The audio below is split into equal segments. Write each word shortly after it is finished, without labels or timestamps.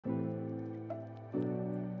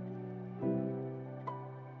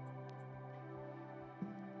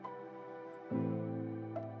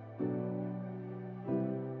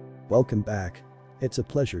Welcome back. It's a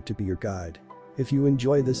pleasure to be your guide. If you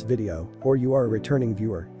enjoy this video, or you are a returning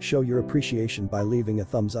viewer, show your appreciation by leaving a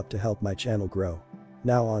thumbs up to help my channel grow.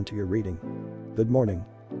 Now on to your reading. Good morning.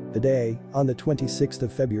 Today, on the 26th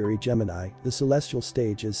of February, Gemini, the celestial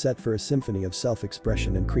stage is set for a symphony of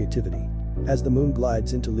self-expression and creativity. As the moon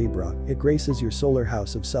glides into Libra, it graces your solar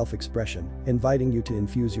house of self-expression, inviting you to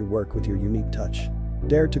infuse your work with your unique touch.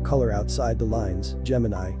 Dare to color outside the lines,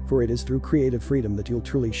 Gemini, for it is through creative freedom that you'll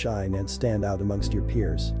truly shine and stand out amongst your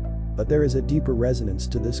peers. But there is a deeper resonance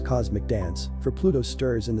to this cosmic dance, for Pluto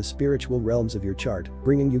stirs in the spiritual realms of your chart,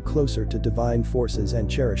 bringing you closer to divine forces and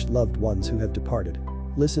cherished loved ones who have departed.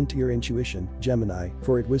 Listen to your intuition, Gemini,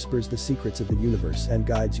 for it whispers the secrets of the universe and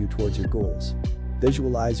guides you towards your goals.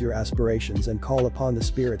 Visualize your aspirations and call upon the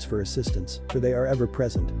spirits for assistance, for they are ever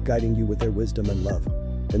present, guiding you with their wisdom and love.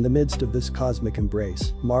 In the midst of this cosmic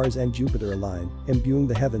embrace, Mars and Jupiter align, imbuing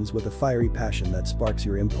the heavens with a fiery passion that sparks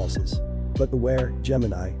your impulses. But beware,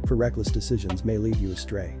 Gemini, for reckless decisions may lead you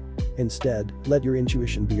astray. Instead, let your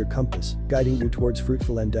intuition be your compass, guiding you towards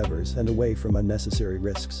fruitful endeavors and away from unnecessary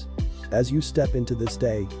risks. As you step into this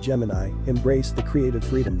day, Gemini, embrace the creative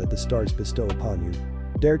freedom that the stars bestow upon you.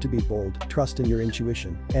 Dare to be bold, trust in your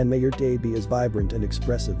intuition, and may your day be as vibrant and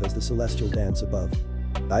expressive as the celestial dance above.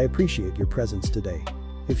 I appreciate your presence today.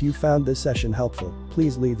 If you found this session helpful,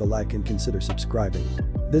 please leave a like and consider subscribing.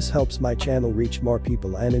 This helps my channel reach more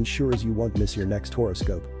people and ensures you won't miss your next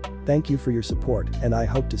horoscope. Thank you for your support, and I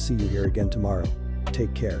hope to see you here again tomorrow.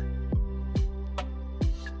 Take care.